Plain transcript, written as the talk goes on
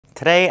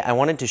Today I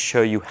wanted to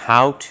show you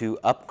how to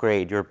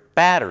upgrade your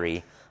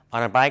battery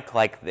on a bike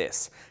like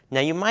this.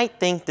 Now you might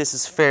think this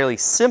is fairly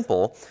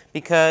simple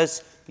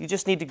because you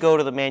just need to go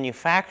to the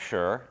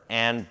manufacturer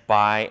and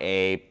buy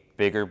a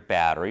bigger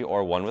battery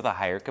or one with a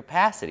higher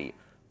capacity,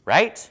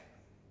 right?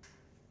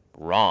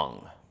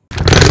 Wrong.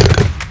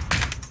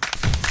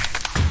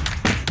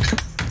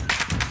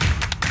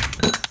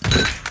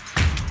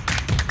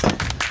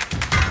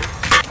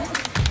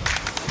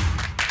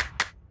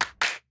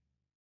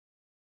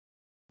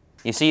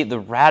 You see, the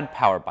Rad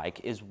Power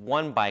bike is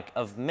one bike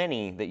of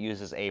many that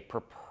uses a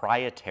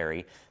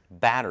proprietary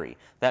battery.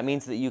 That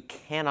means that you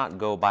cannot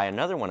go buy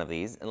another one of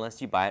these unless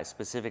you buy it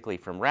specifically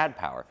from Rad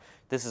Power.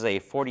 This is a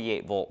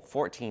 48 volt,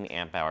 14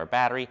 amp hour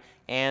battery,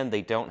 and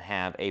they don't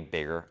have a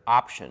bigger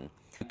option.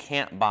 You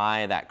can't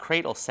buy that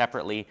cradle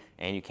separately,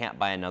 and you can't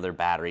buy another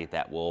battery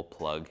that will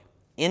plug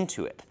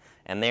into it.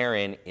 And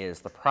therein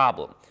is the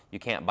problem. You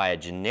can't buy a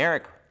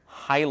generic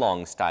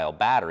Hylong style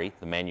battery,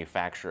 the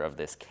manufacturer of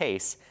this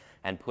case,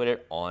 and put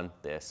it on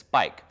this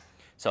bike.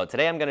 So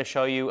today I'm going to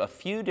show you a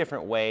few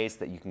different ways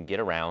that you can get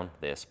around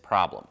this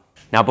problem.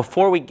 Now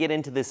before we get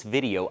into this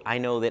video, I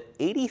know that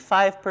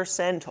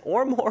 85%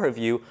 or more of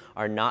you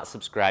are not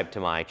subscribed to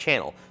my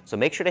channel. So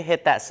make sure to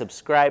hit that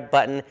subscribe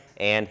button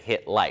and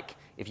hit like.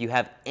 If you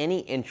have any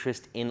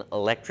interest in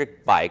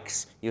electric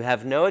bikes, you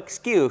have no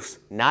excuse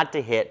not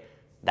to hit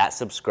that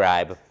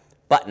subscribe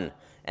button.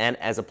 And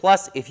as a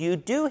plus, if you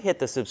do hit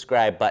the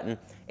subscribe button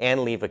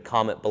and leave a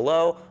comment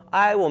below,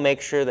 I will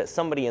make sure that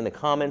somebody in the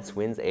comments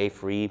wins a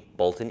free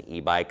Bolton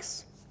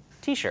e-bikes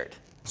t-shirt.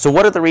 So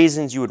what are the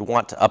reasons you would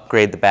want to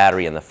upgrade the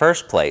battery in the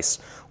first place?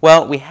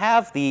 Well, we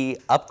have the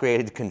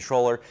upgraded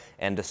controller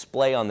and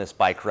display on this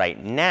bike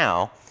right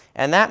now,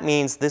 and that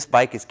means this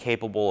bike is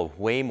capable of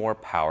way more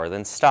power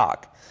than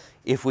stock.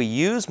 If we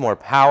use more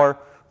power,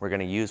 we're going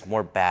to use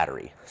more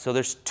battery. So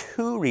there's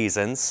two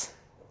reasons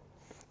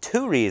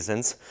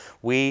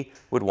we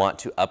would want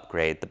to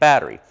upgrade the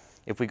battery.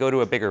 If we go to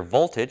a bigger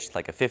voltage,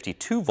 like a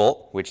 52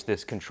 volt, which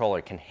this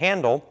controller can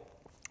handle,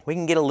 we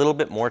can get a little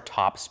bit more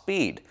top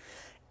speed.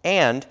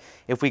 And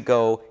if we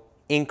go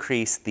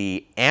increase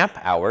the amp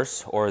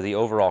hours or the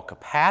overall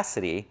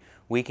capacity,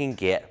 we can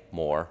get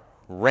more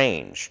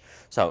range.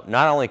 So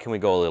not only can we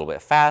go a little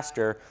bit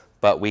faster,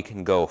 but we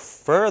can go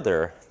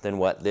further than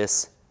what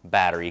this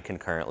battery can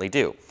currently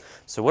do.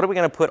 So what are we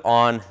going to put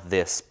on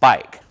this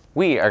bike?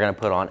 We are going to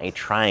put on a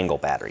triangle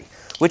battery,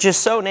 which is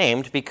so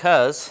named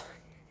because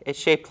it's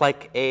shaped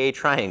like a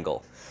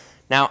triangle.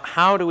 Now,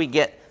 how do we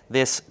get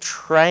this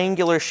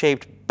triangular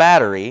shaped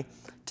battery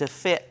to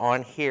fit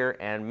on here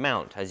and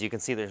mount? As you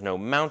can see, there's no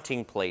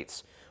mounting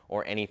plates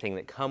or anything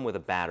that come with a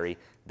battery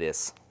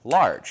this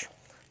large.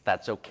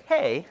 That's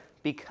okay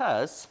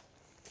because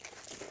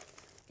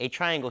a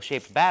triangle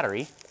shaped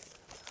battery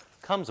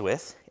comes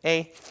with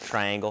a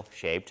triangle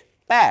shaped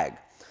bag.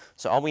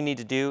 So all we need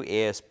to do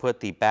is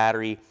put the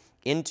battery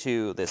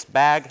into this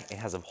bag. It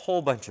has a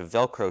whole bunch of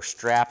Velcro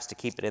straps to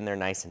keep it in there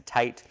nice and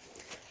tight.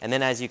 And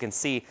then as you can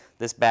see,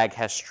 this bag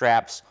has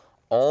straps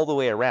all the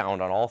way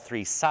around on all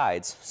three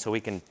sides, so we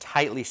can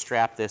tightly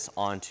strap this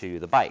onto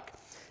the bike.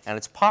 And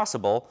it's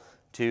possible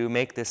to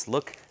make this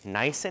look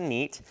nice and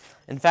neat.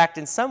 In fact,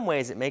 in some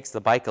ways it makes the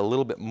bike a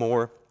little bit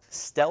more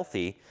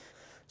stealthy.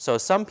 So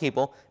some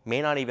people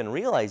may not even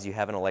realize you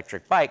have an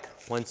electric bike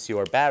once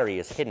your battery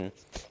is hidden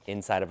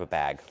inside of a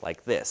bag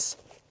like this.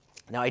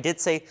 Now I did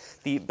say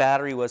the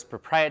battery was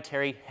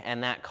proprietary,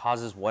 and that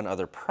causes one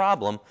other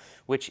problem,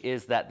 which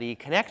is that the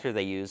connector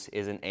they use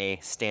isn't a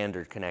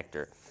standard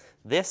connector.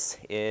 This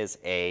is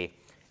a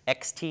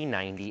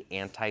XT90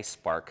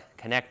 anti-spark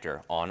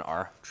connector on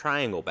our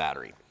triangle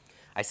battery.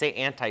 I say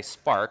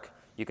anti-spark,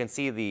 you can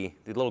see the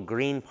little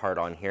green part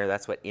on here,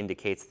 that's what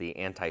indicates the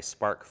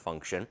anti-spark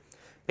function.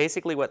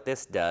 Basically what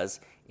this does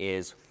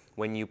is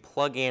when you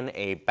plug in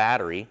a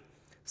battery,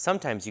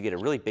 sometimes you get a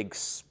really big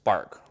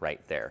spark right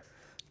there.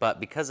 But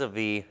because of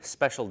the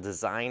special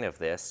design of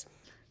this,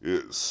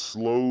 it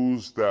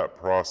slows that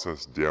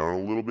process down a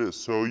little bit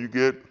so you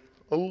get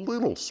a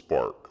little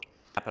spark.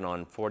 Happen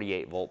on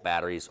 48 volt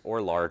batteries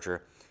or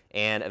larger,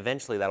 and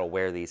eventually that'll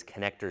wear these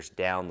connectors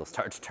down. They'll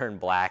start to turn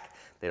black.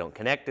 They don't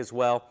connect as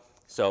well.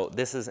 So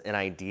this is an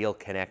ideal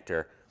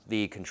connector.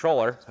 The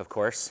controller, of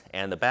course,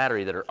 and the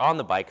battery that are on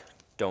the bike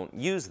don't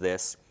use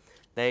this.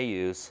 They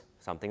use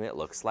something that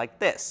looks like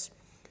this.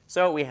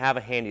 So we have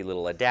a handy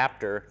little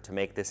adapter to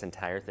make this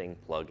entire thing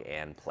plug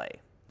and play.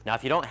 Now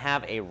if you don't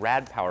have a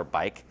Rad Power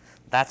bike,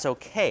 that's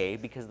okay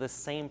because the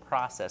same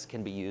process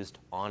can be used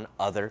on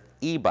other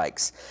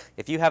e-bikes.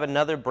 If you have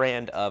another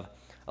brand of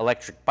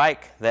electric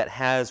bike that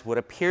has what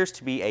appears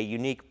to be a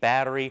unique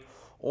battery,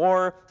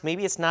 or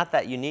maybe it's not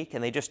that unique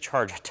and they just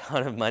charge a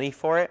ton of money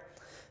for it,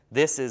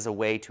 this is a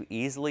way to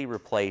easily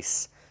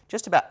replace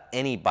just about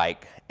any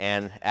bike,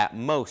 and at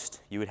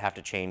most you would have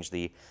to change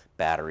the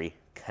battery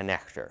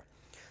connector.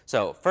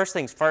 So first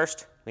things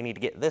first, we need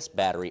to get this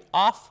battery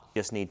off.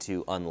 Just need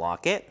to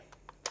unlock it.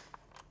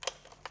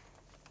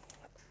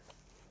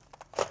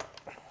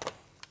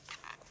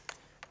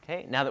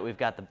 Okay, now that we've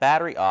got the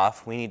battery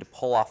off, we need to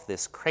pull off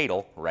this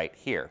cradle right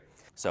here.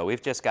 So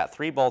we've just got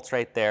 3 bolts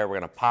right there. We're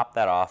gonna pop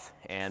that off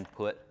and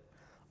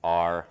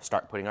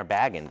start putting our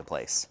bag into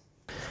place.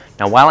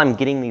 Now while I'm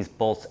getting these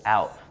bolts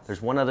out,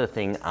 there's one other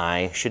thing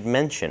I should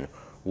mention.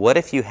 What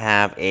if you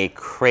have a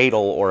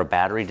cradle or a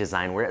battery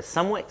design where it's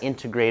somewhat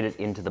integrated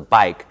into the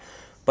bike,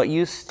 but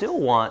you still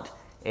want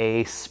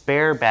a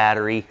spare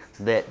battery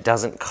that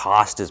doesn't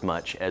cost as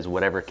much as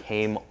whatever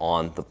came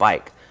on the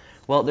bike?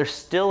 Well, there's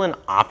still an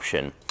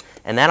option,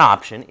 and that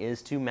option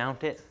is to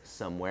mount it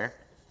somewhere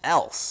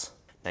else.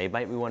 Now you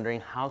might be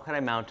wondering, how can I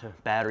mount a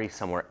battery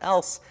somewhere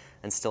else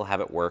and still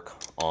have it work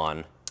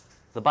on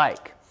the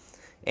bike?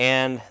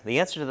 And the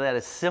answer to that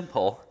is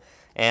simple,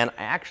 and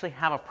I actually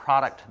have a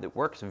product that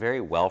works very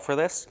well for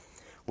this.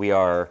 We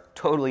are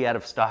totally out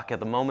of stock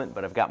at the moment,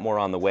 but I've got more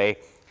on the way,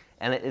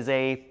 and it is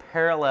a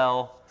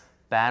parallel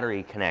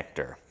battery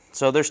connector.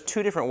 So there's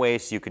 2 different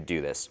ways you could do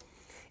this.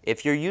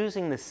 If you're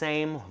using the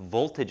same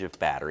voltage of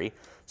battery,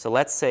 so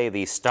let's say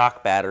the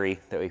stock battery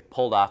that we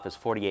pulled off is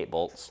 48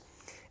 volts,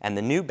 and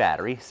the new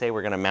battery, say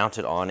we're gonna mount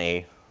it on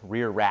a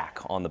rear rack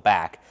on the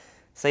back,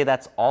 say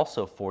that's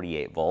also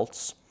 48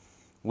 volts,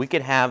 we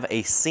could have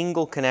a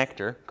single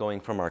connector going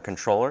from our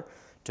controller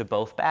to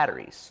both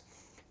batteries.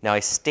 Now a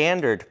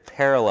standard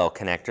parallel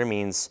connector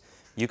means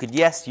you could,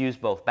 yes, use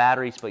both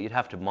batteries, but you'd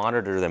have to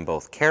monitor them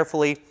both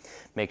carefully,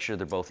 make sure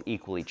they're both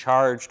equally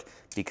charged,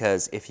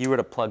 because if you were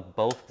to plug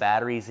both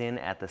batteries in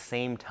at the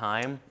same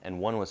time and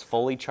one was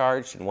fully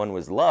charged and one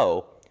was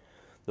low,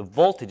 the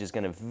voltage is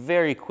going to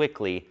very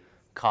quickly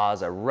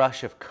cause a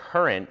rush of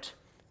current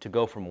to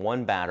go from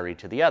one battery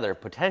to the other,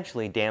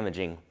 potentially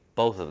damaging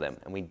both of them,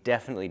 and we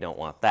definitely don't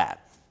want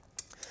that.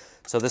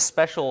 So this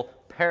special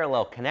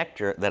parallel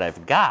connector that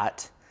I've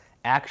got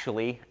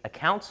actually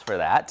accounts for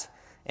that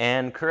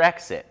and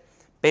corrects it.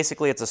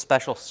 Basically, it's a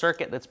special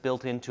circuit that's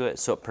built into it,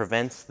 so it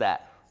prevents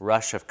that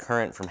rush of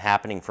current from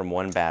happening from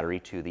one battery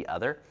to the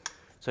other.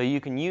 So you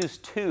can use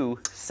 2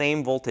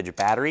 same voltage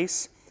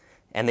batteries,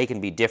 and they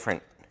can be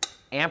different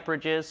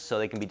amperages, so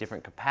they can be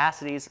different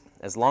capacities.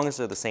 As long as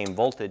they're the same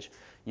voltage,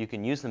 you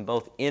can use them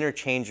both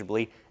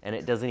interchangeably, and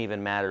it doesn't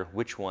even matter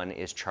which one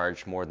is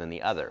charged more than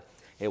the other.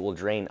 It will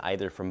drain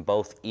either from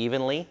both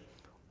evenly,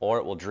 or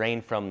it will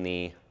drain from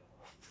the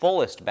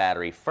fullest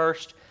battery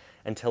first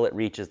until it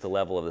reaches the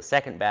level of the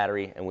second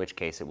battery, in which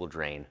case it will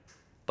drain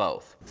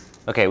both.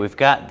 Okay, we've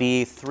got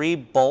the 3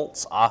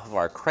 bolts off of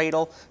our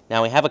cradle.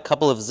 Now we have a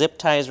couple of zip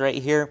ties right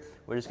here.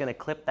 We're just gonna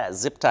clip that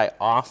zip tie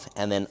off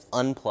and then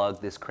unplug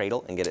this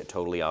cradle and get it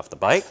totally off the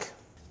bike.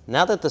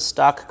 Now that the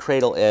stock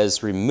cradle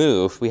is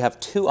removed, we have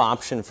 2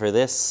 options for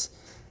this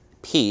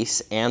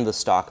piece and the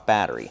stock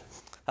battery.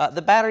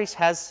 The batteries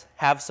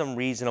have some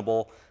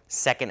reasonable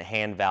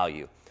second-hand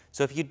value.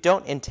 So if you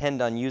don't intend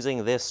on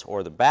using this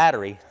or the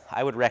battery,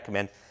 I would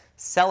recommend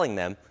selling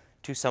them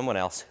to someone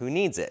else who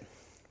needs it.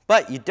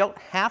 But you don't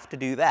have to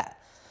do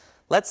that.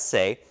 Let's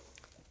say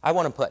I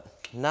want to put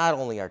not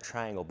only our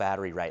triangle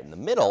battery right in the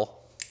middle,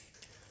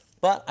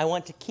 but I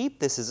want to keep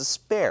this as a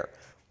spare.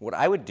 What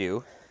I would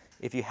do,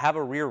 if you have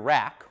a rear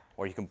rack,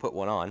 or you can put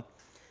one on,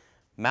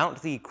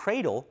 mount the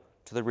cradle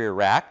to the rear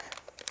rack.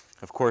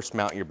 Of course,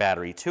 mount your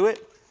battery to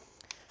it.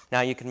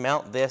 Now you can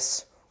mount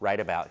this right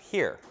about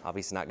here.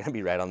 Obviously not going to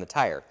be right on the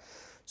tire.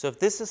 So if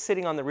this is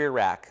sitting on the rear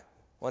rack,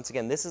 once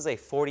again, this is a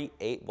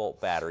 48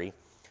 volt battery.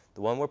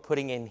 The one we're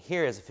putting in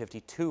here is a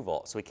 52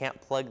 volt, so we can't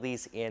plug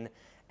these in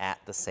at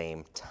the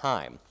same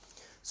time.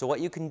 So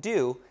what you can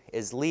do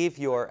is leave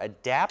your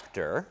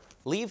adapter,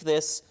 leave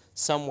this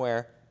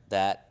somewhere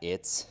that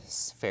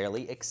it's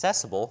fairly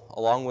accessible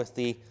along with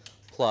the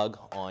plug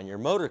on your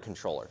motor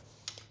controller.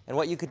 And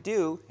what you could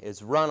do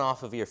is run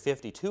off of your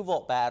 52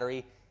 volt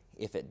battery.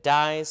 If it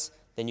dies,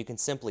 then you can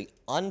simply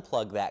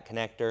unplug that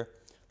connector,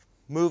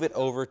 move it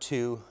over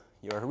to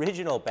your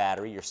original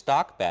battery, your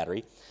stock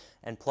battery,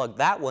 and plug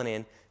that one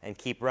in and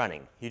keep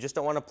running. You just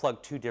don't want to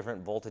plug 2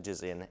 different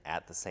voltages in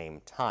at the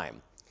same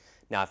time.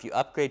 Now if you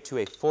upgrade to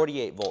a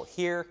 48 volt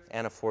here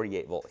and a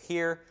 48 volt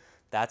here,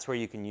 that's where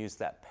you can use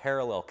that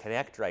parallel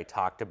connector I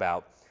talked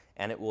about,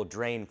 and it will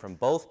drain from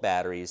both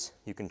batteries.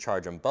 You can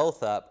charge them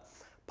both up,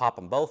 pop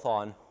them both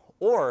on,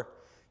 or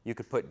you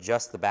could put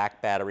just the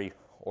back battery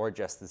or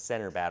just the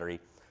center battery,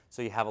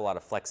 so you have a lot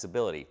of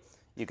flexibility.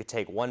 You could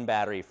take one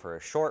battery for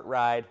a short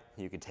ride.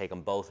 You could take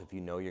them both if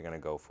you know you're going to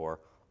go for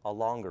a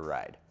longer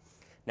ride.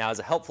 Now, as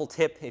a helpful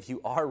tip, if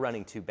you are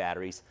running 2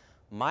 batteries,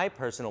 my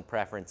personal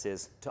preference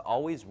is to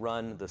always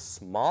run the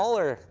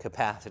smaller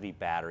capacity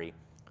battery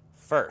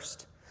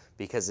first,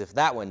 because if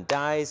that one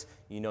dies,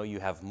 you know you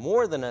have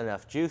more than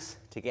enough juice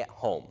to get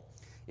home.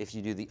 If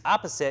you do the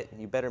opposite,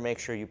 you better make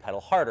sure you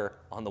pedal harder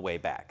on the way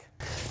back.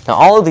 Now,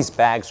 all of these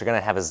bags are going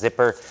to have a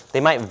zipper.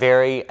 They might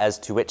vary as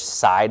to which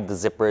side the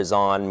zipper is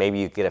on. Maybe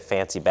you get a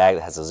fancy bag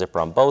that has a zipper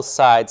on both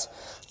sides,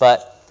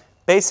 but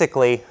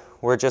basically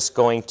we're just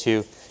going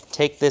to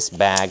take this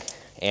bag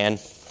and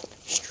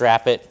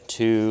strap it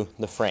to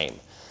the frame.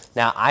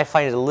 Now, I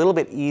find it a little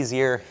bit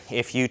easier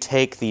if you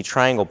take the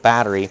triangle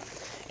battery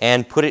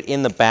and put it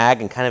in the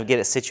bag and kind of get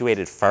it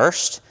situated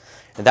first.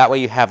 And that way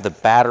you have the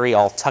battery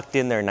all tucked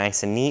in there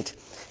nice and neat.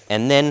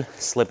 and then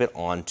slip it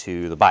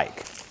onto the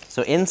bike.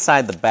 So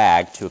inside the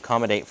bag, to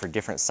accommodate for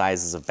different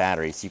sizes of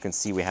batteries, you can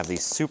see we have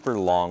these super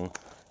long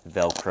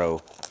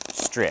Velcro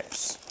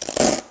strips,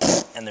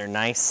 and they're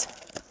nice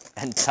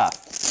and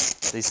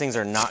tough. These things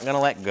are not gonna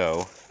let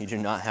go. You do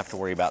not have to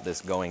worry about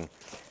this going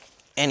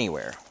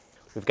anywhere.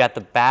 We've got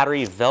the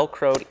battery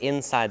Velcroed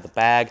inside the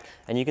bag,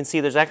 and you can see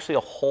there's actually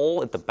a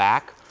hole at the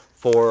back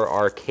for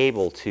our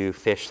cable to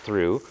fish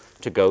through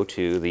to go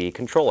to the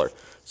controller.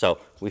 So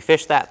we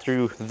fish that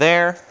through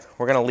there.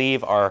 We're gonna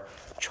leave our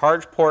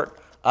charge port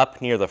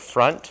up near the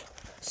front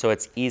so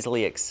it's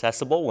easily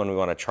accessible when we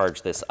wanna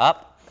charge this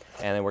up.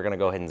 And then we're gonna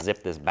go ahead and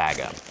zip this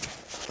bag up.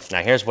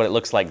 Now here's what it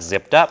looks like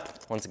zipped up.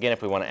 Once again,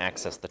 if we wanna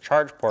access the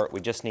charge port,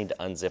 we just need to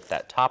unzip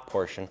that top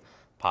portion,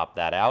 pop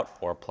that out,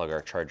 or plug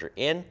our charger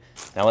in.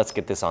 Now let's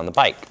get this on the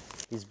bike.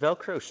 These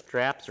Velcro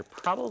straps are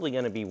probably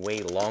gonna be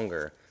way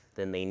longer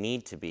than they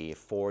need to be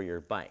for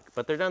your bike,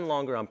 but they're done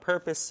longer on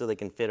purpose so they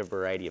can fit a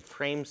variety of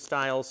frame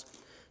styles.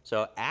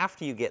 So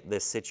after you get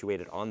this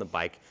situated on the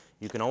bike,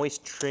 you can always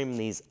trim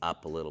these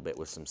up a little bit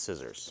with some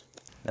scissors.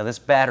 Now this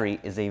battery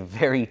is a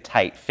very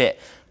tight fit.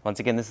 Once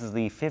again, this is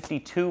the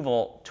 52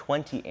 volt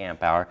 20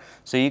 amp hour.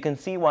 So you can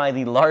see why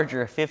the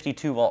larger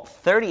 52 volt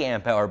 30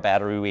 amp hour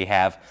battery we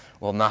have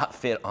will not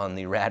fit on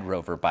the Rad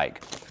Rover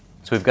bike.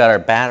 So we've got our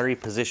battery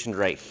positioned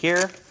right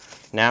here.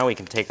 Now we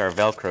can take our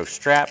Velcro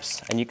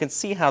straps, and you can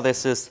see how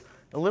this is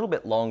a little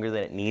bit longer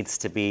than it needs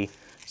to be.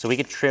 So we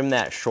could trim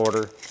that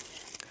shorter.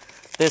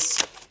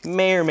 This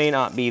may or may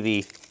not be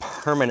the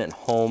permanent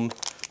home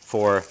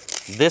for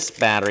this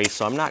battery,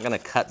 so I'm not gonna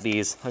cut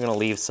these. I'm gonna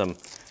leave some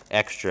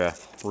extra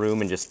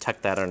room and just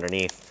tuck that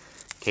underneath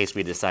in case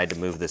we decide to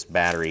move this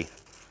battery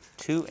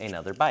to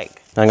another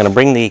bike. Now I'm gonna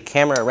bring the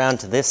camera around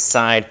to this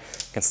side.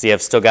 You can see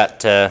I've still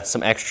got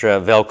some extra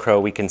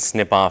Velcro we can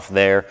snip off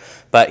there.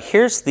 But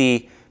here's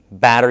the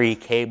battery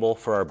cable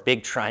for our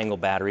big triangle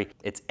battery.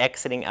 It's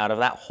exiting out of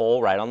that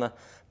hole right on the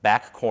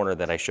back corner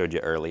that I showed you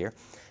earlier.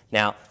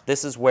 Now,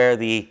 this is where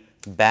the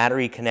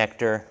battery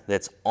connector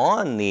that's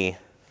on the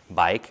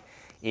bike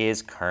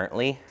is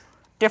currently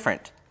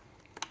different.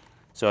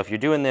 So if you're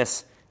doing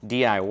this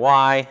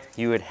DIY,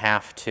 you would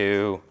have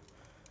to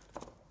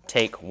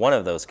take one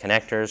of those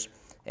connectors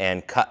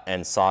and cut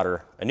and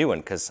solder a new one,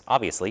 because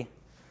obviously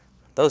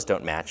those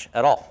don't match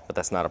at all. But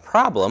that's not a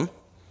problem,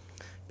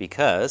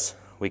 because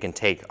we can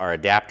take our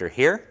adapter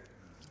here.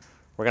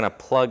 We're gonna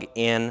plug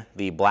in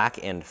the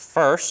black end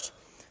first.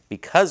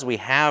 Because we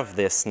have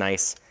this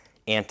nice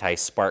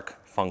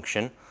anti-spark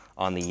function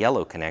on the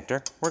yellow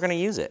connector, we're gonna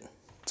use it.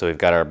 So we've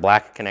got our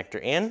black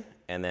connector in,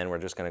 and then we're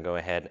just gonna go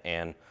ahead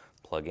and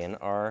plug in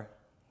our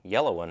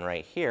yellow one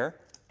right here.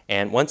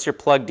 And once you're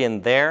plugged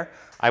in there,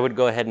 I would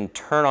go ahead and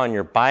turn on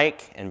your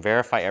bike and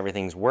verify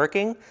everything's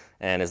working.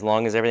 And as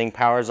long as everything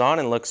powers on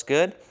and looks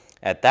good,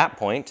 at that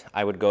point,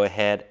 I would go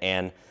ahead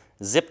and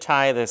zip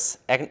tie this,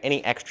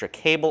 any extra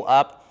cable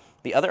up.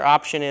 The other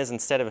option is,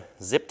 instead of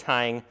zip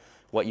tying,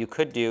 what you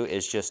could do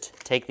is just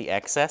take the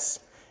excess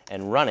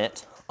and run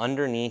it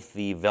underneath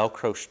the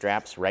Velcro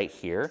straps right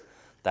here.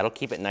 That'll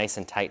keep it nice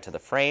and tight to the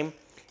frame.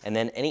 And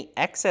then any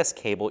excess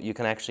cable you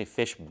can actually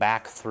fish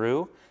back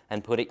through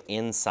and put it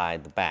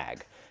inside the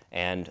bag.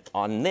 And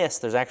on this,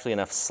 there's actually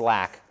enough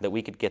slack that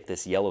we could get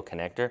this yellow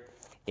connector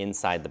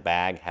inside the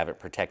bag, have it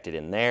protected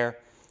in there,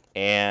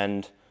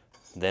 and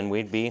then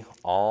we'd be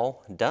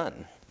all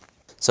done.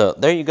 So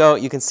there you go.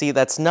 You can see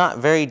that's not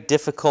very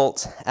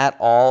difficult at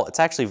all. It's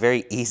actually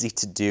very easy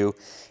to do.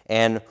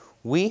 And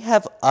we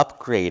have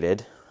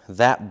upgraded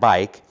that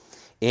bike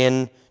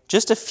in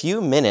just a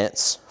few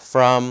minutes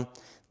from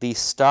the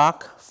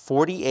stock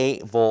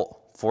 48 volt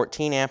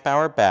 14 amp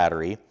hour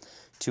battery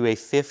to a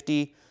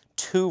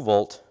 52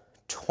 volt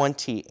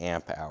 20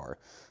 amp hour.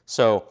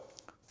 So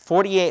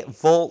 48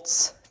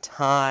 volts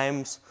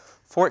times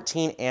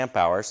 14 amp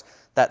hours,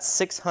 that's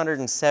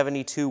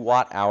 672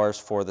 watt hours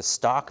for the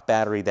stock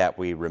battery that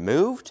we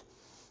removed.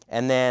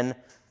 And then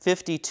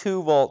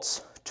 52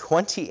 volts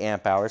 20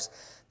 amp hours,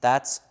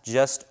 that's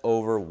just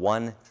over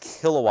 1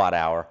 kilowatt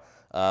hour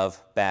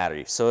of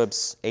battery. So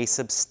it's a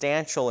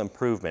substantial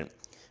improvement.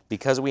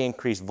 Because we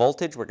increase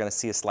voltage, we're gonna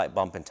see a slight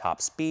bump in top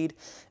speed,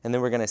 and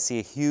then we're gonna see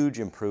a huge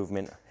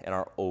improvement in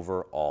our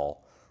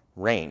overall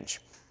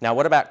range. Now,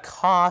 what about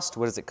cost?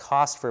 What does it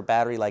cost for a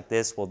battery like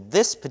this? Well,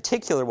 this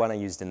particular one I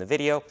used in the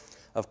video,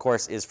 of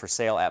course, is for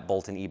sale at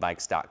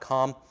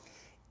boltonebikes.com.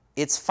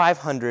 It's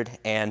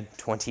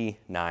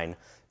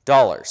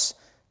 $529,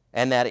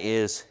 and that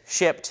is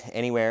shipped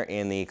anywhere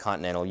in the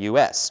continental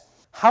US.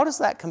 How does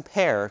that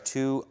compare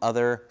to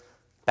other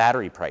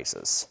battery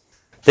prices?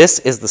 This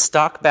is the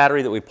stock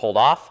battery that we pulled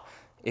off.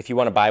 If you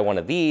want to buy one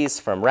of these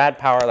from Rad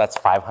Power, that's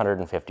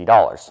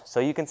 $550.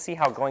 So you can see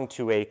how going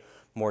to a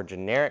more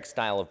generic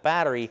style of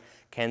battery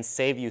can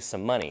save you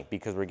some money,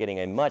 because we're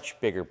getting a much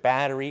bigger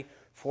battery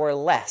for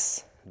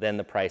less than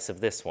the price of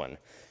this one.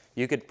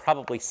 You could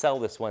probably sell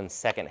this one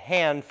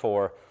secondhand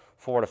for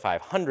 $400 to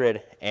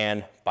 $500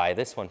 and buy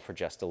this one for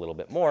just a little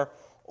bit more.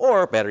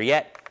 Or better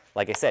yet,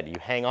 like I said, you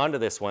hang on to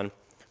this one,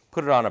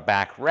 put it on a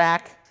back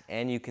rack,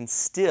 and you can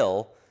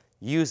still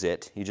use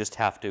it. You just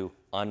have to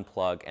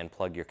unplug and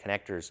plug your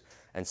connectors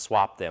and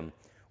swap them,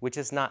 which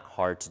is not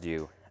hard to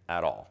do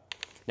at all.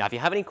 Now, if you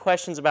have any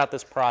questions about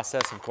this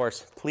process, of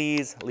course,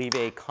 please leave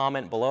a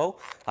comment below.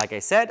 Like I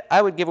said,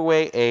 I would give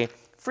away a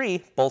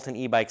free Bolton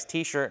e-bikes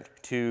t-shirt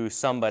to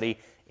somebody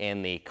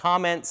in the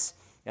comments.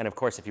 And of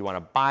course, if you want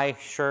to buy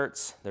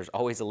shirts, there's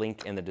always a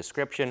link in the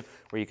description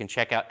where you can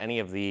check out any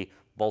of the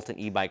Bolton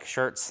e-bike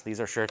shirts. These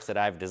are shirts that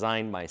I've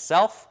designed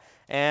myself,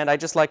 and I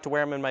just like to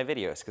wear them in my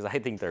videos because I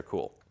think they're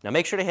cool. Now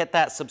make sure to hit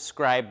that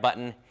subscribe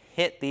button,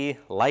 hit the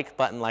like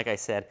button like I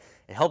said.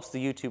 It helps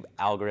the YouTube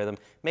algorithm,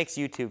 makes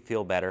YouTube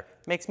feel better,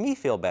 makes me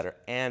feel better,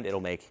 and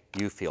it'll make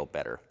you feel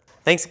better.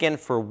 Thanks again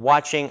for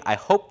watching. I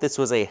hope this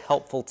was a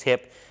helpful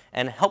tip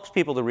and helps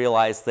people to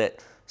realize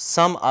that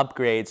some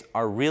upgrades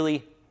are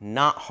really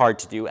not hard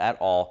to do at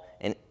all,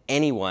 and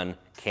anyone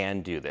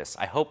can do this.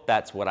 I hope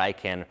that's what I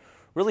can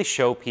really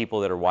show people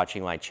that are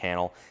watching my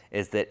channel,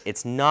 is that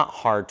it's not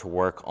hard to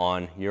work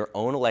on your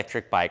own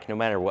electric bike, no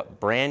matter what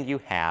brand you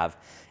have,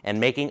 and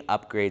making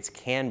upgrades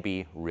can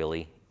be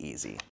really easy.